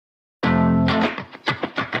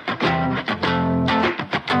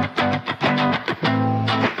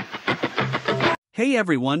Hey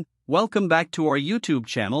everyone, welcome back to our YouTube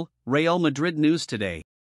channel, Real Madrid News Today.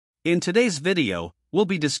 In today's video, we'll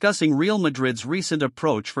be discussing Real Madrid's recent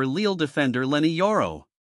approach for Lille defender Leny Yoro.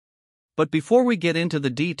 But before we get into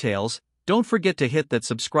the details, don't forget to hit that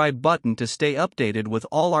subscribe button to stay updated with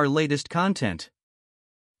all our latest content.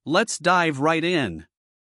 Let's dive right in.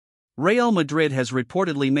 Real Madrid has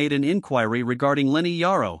reportedly made an inquiry regarding Leny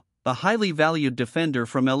Yoro, the highly valued defender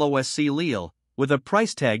from LOSC Lille, with a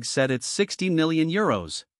price tag set at €60 million.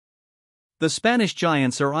 The Spanish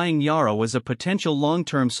giants are eyeing Yoro as a potential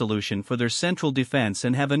long-term solution for their central defense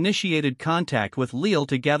and have initiated contact with Lille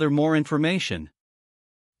to gather more information.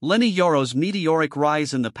 Leny Yoro's meteoric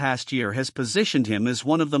rise in the past year has positioned him as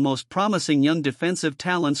one of the most promising young defensive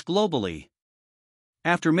talents globally.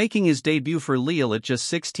 After making his debut for Lille at just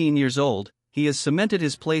 16 years old, he has cemented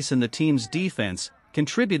his place in the team's defense,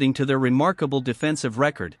 contributing to their remarkable defensive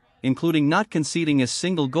record, including not conceding a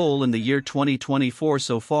single goal in the year 2024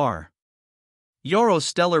 so far. Yoro's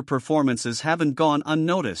stellar performances haven't gone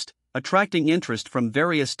unnoticed, attracting interest from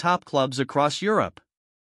various top clubs across Europe.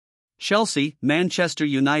 Chelsea, Manchester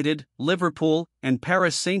United, Liverpool, and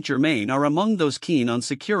Paris Saint-Germain are among those keen on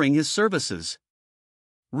securing his services.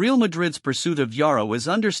 Real Madrid's pursuit of Yoro is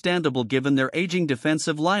understandable given their aging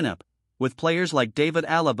defensive lineup, with players like David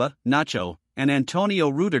Alaba, Nacho, and Antonio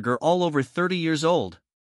Rudiger all over 30 years old.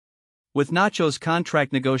 With Nacho's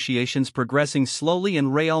contract negotiations progressing slowly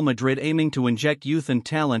and Real Madrid aiming to inject youth and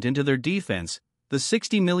talent into their defense, the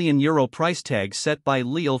 €60 million price tag set by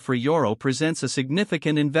Lille for Yoro presents a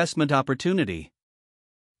significant investment opportunity.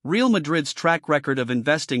 Real Madrid's track record of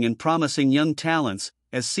investing in promising young talents,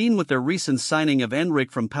 as seen with their recent signing of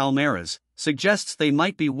Enrique from Palmeiras, suggests they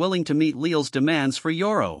might be willing to meet Lille's demands for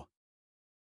Yoro.